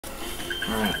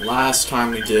Alright, last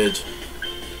time we did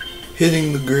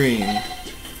hitting the green.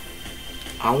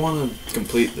 I want to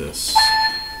complete this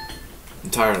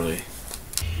entirely.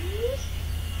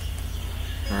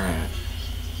 Alright.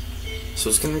 So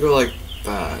it's gonna go like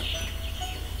that.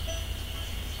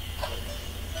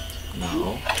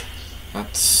 No.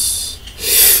 That's...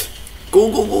 Go,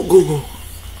 go, go, go, go!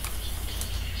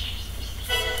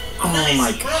 Oh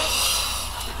my god.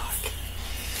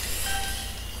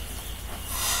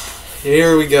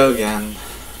 Here we go again.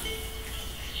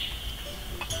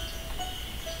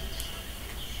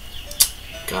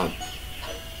 God.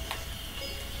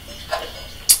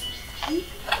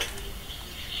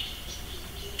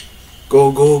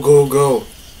 Go, go, go, go.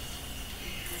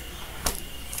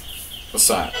 What's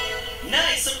that?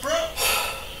 Nice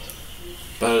approach.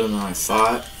 Better than I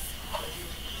thought.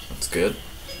 That's good.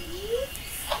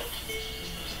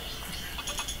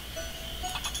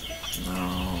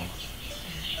 No.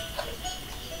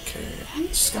 Okay,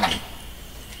 just gonna...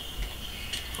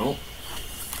 Oh.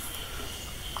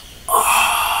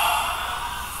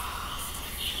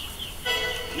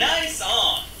 Nice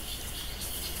on.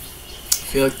 I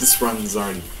feel like this run's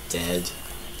already dead.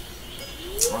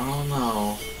 I don't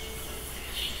know.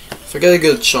 If I get a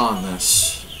good shot on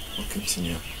this, we'll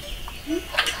continue.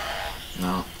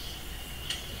 No.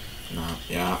 No,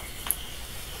 yeah.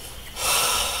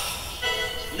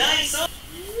 Nice on.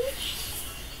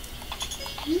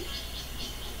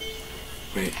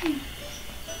 Wait.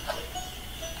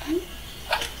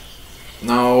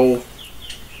 No.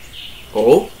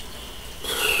 Oh?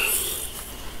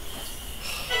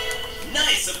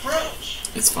 Nice approach.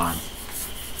 It's fine.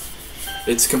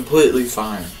 It's completely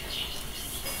fine.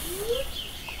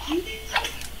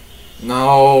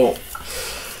 No.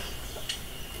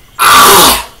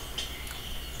 Ah!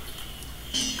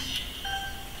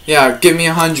 Yeah, give me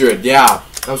 100. Yeah,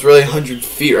 that was really 100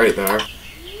 feet right there.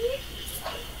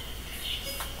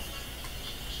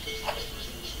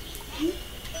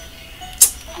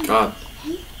 God.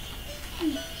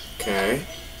 Okay.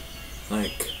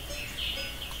 Like.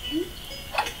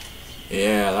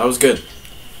 Yeah, that was good.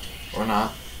 Or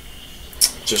not.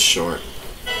 Just short.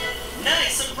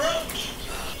 Nice approach.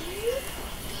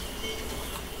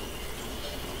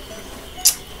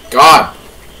 God.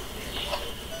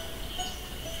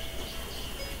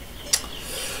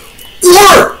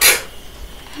 Work!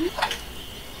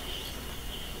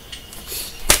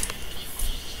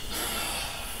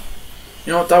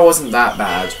 You know what, that wasn't that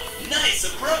bad. Nice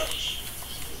approach.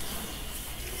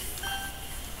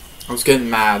 I was getting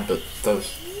mad, but that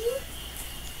was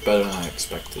better than I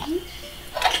expected.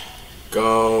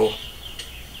 Go.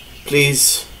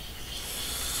 Please.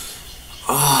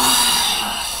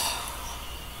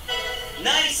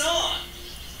 Nice on.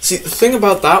 See, the thing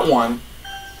about that one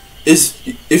is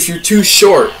if you're too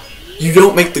short, you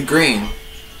don't make the green.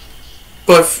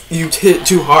 But if you hit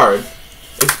too hard,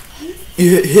 if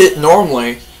you hit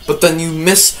normally, but then you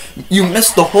miss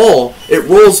the hole, it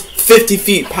rolls 50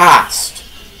 feet past.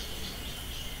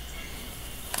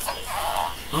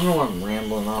 I don't know what I'm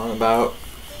rambling on about.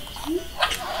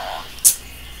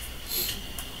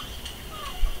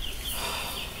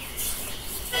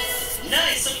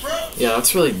 Nice approach. Yeah,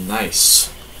 that's really nice.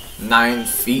 9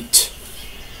 feet.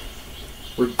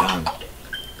 We're done.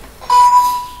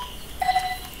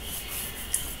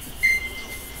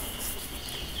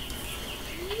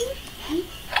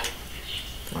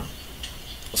 Come on.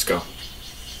 Let's go.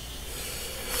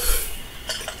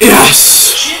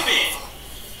 Yes! Chip it.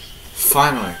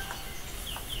 Finally.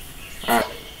 Alright.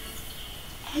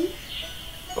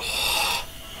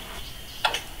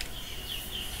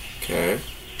 Okay.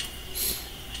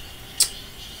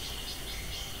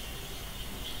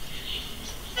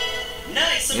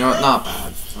 Nice You know what? approach. Not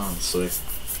bad, honestly.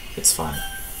 It's fine.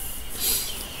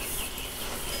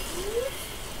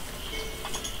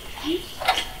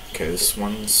 Okay, this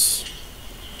one's...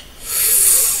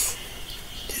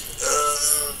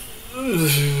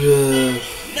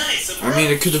 Nice I approach.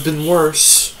 mean, it could have been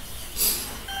worse.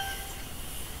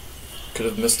 Could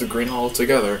have missed the green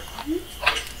altogether.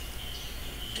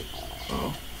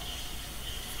 Oh.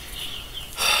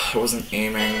 I wasn't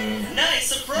aiming.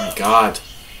 Nice Oh approach. my god.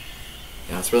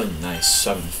 Yeah, it's really nice.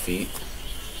 7 feet.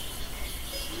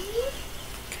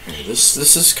 Okay, this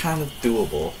is kind of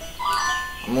doable.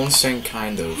 I'm only saying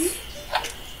kind of.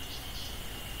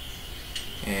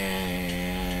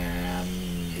 And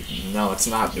no, it's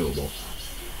not doable.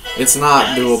 It's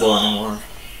not doable anymore.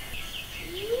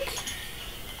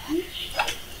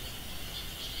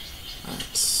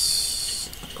 That's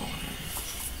not going in.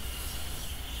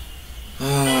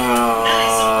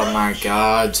 Oh my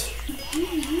god.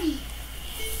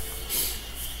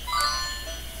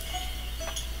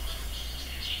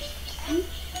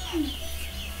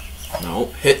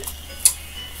 Nope, hit.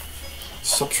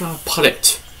 Stop trying to put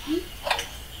it.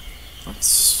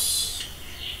 That's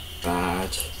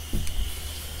bad.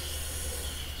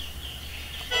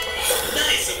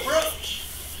 Nice approach.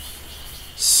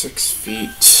 6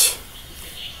 feet.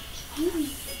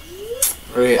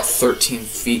 Already at 13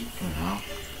 feet now.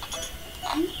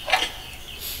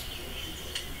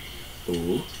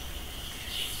 Ooh.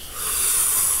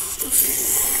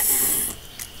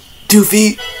 2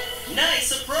 feet.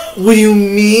 Nice approach. What do you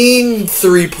mean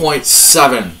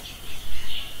 3.7?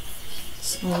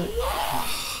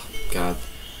 God.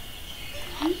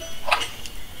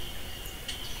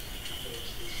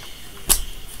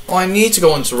 Well, I need to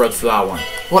go into red for that one.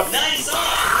 What? Nice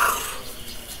on.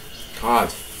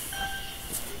 God.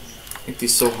 Make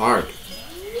these so hard.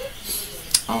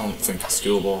 I don't think it's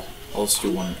doable. I'll just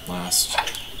do one last.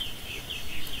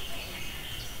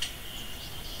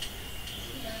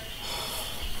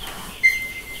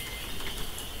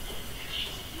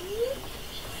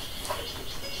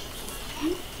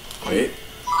 Wait.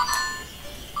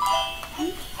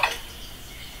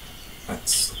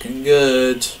 That's looking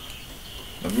good.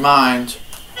 Never mind.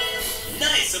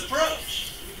 Nice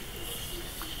approach.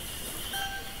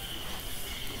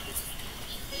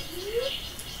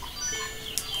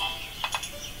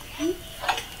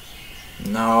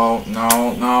 No,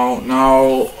 no, no,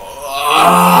 no.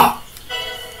 Ah!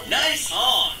 Nice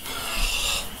on.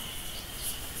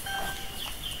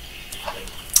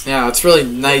 Yeah, it's really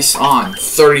nice on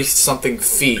 30-something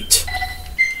feet.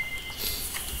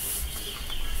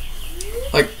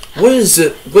 Like, what is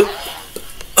it?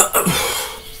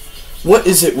 What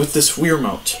is it with this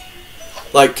Wiimote?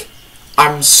 Like,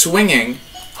 I'm swinging,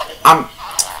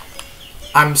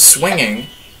 I'm swinging,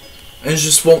 and it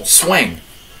just won't swing.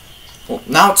 Well,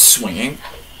 now it's swinging.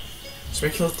 It's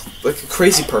making it look like a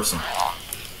crazy person.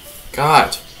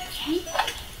 God.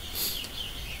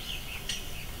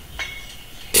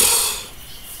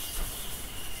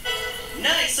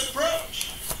 Nice approach.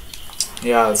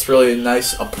 Yeah, it's really a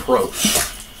nice approach.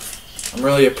 I'm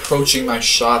really approaching my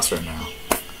shots right now.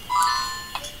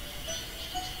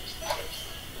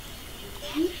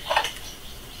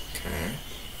 Okay.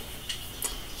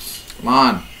 Come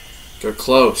on. Get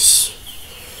close.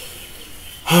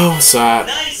 Oh, what's that?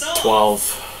 Nice on.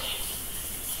 12.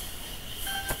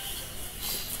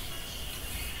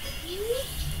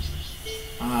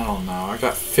 I don't know. I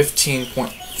got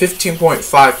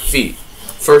 15.5 feet.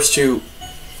 First two.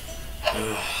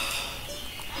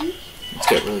 Let's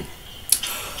get really.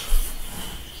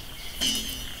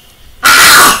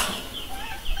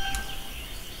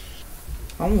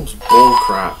 Almost bull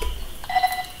crap.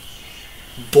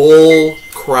 Bull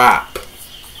crap.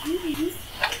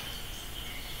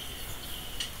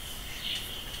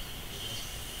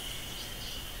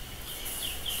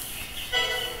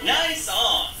 Nice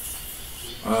on.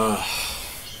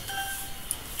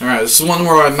 Alright, this is one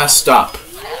where I messed up.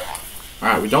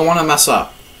 Alright, we don't want to mess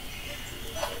up.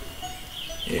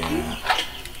 Yeah.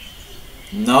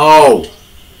 No!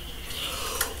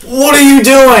 What are you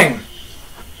doing?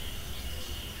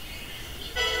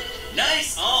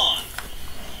 Nice on.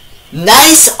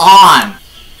 Nice on!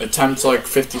 Attempt like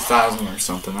 50,000 or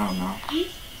something, I don't know.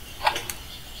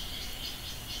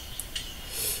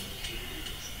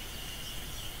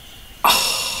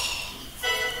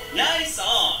 Nice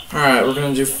on. Alright, we're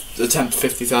gonna do attempt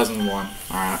 50,001.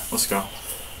 Alright, let's go.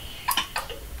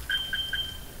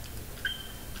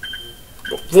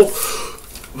 Whoa.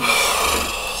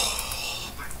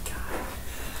 Oh my god.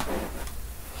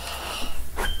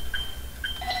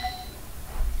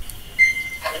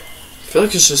 I feel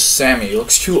like it's just Sammy. He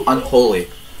looks too unholy.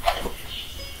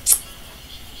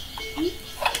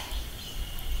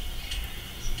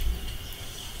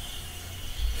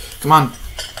 Come on.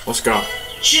 Let's go.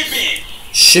 Chip in.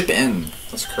 Ship in.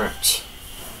 That's correct.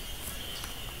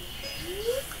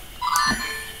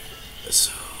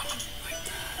 So, like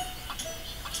that.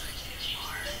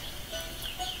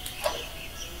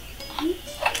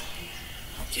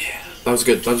 Yeah, that was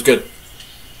good. That was good.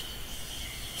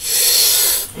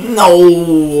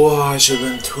 No, I should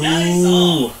have been 2.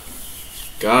 Nice.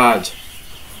 God.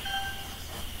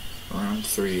 Round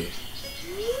 3.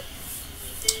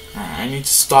 Alright, I need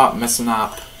to stop messing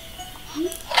up.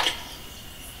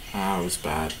 That was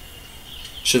bad.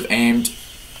 Should have aimed.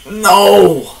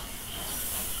 No!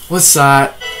 What's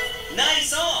that?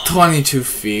 Nice on. 22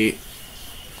 feet.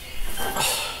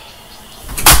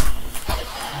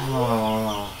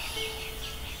 Oh.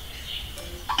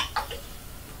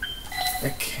 I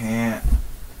can't.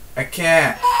 I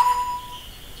can't.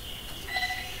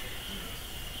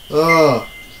 Ugh.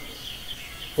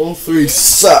 Hole 3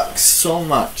 sucks so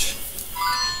much.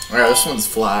 Alright, this one's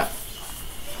flat.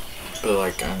 But,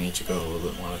 like, I need to go a little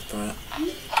bit more like that.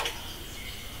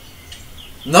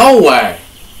 No way!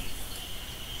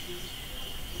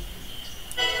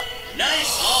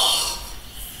 Nice on.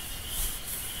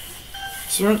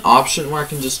 Is there an option where I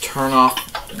can just turn off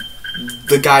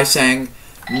the guy saying,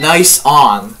 nice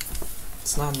on?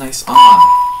 It's not nice on.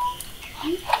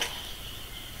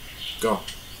 Go.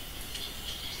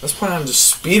 At this point, I'm just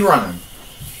speed running.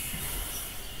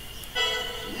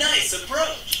 Nice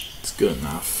approach. It's good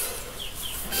enough.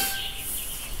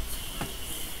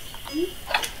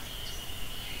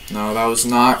 No, that was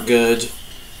not good.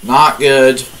 Not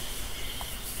good.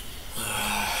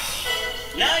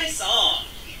 Nice on.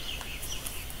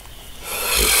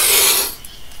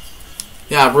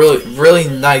 Yeah, really, really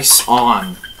nice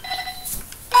on.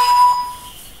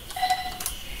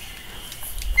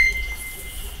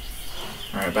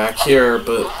 Alright, back here,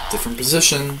 but different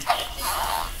position.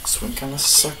 This one kind of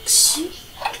sucks.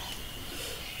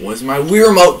 What is my Wii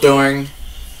remote doing?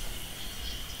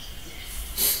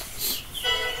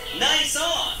 Nice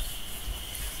on.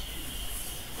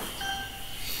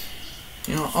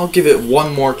 You know, I'll give it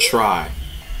one more try.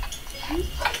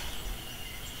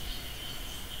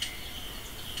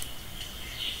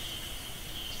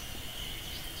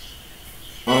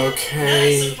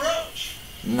 Okay. Nice approach.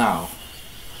 No.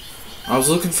 I was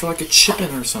looking for like a chip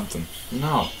in or something.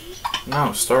 No.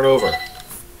 No, start over.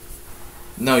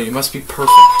 No, you must be perfect.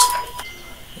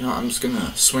 You know, I'm just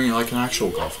gonna swing it like an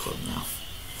actual golf club now.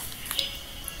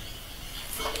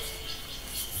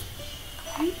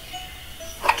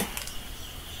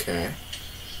 Okay.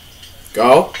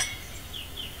 Go.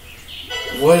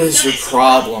 What is your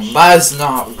problem? That is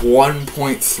not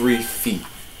 1.3 feet.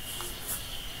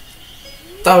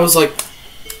 That was like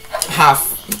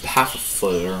half a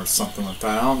foot or something like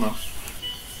that. I don't know.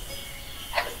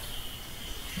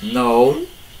 No.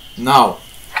 No.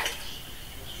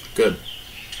 Good.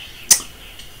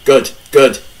 Good.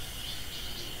 Good.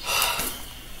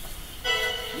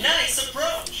 Nice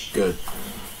approach. Good.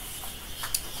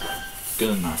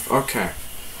 Good enough. Okay.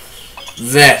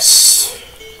 This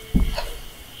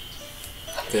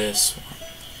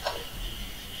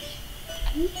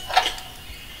one.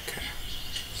 Okay.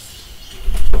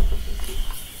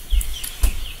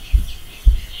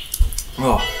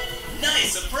 Oh.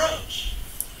 Nice approach.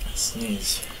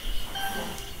 Sneeze.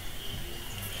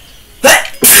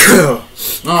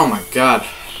 Oh my god.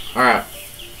 Alright.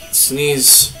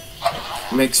 Sneeze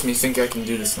makes me think I can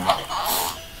do this now.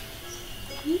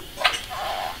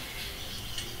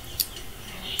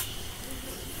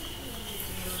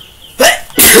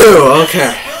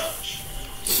 Okay.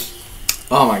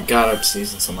 Oh my god, I'm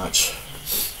sneezing so much.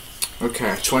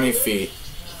 Okay, 20 feet.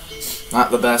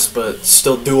 Not the best, but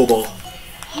still doable.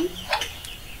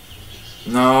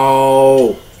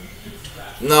 No.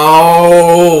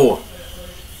 No.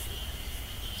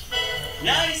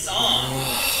 Nice on.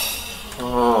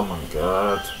 Oh my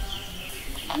god.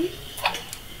 Come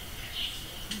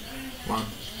on.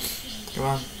 Come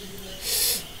on.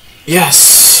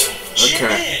 Yes.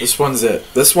 Okay, this one's it.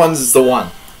 This one's the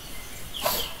one.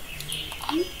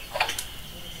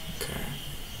 Okay.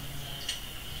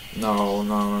 No,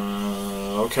 no,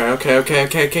 no, no. Okay, okay, okay,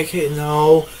 okay, okay, okay.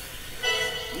 No.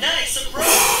 Nice approach.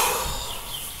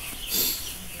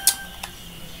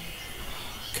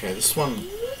 Okay, this one's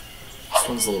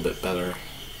a little bit better.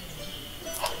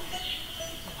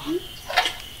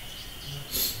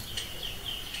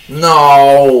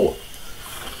 No.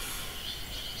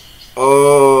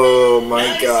 Oh my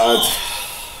Nice god. on.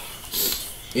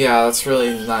 Yeah, that's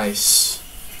really nice.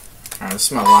 Alright, this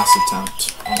is my last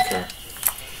attempt. I don't care.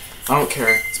 I don't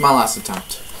care. It's my last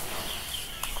attempt.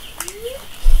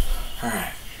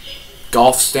 Alright.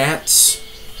 Golf stance.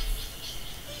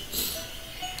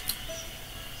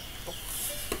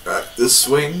 Practice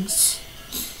swings.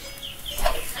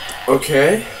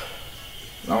 Okay.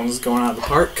 That one's going out of the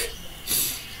park.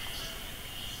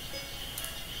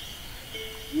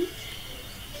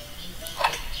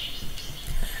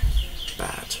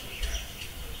 Bad.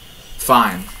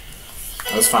 Fine.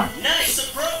 That was fine. Nice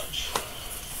approach.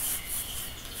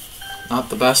 Not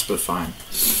the best, but fine.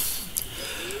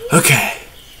 Okay.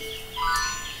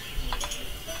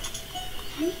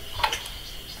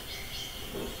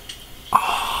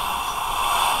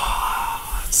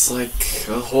 It's like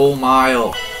a whole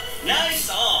mile. Nice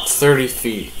on. 30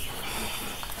 feet.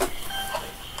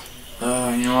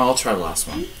 You know what? I'll try the last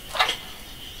one.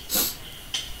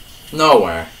 No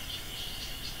way.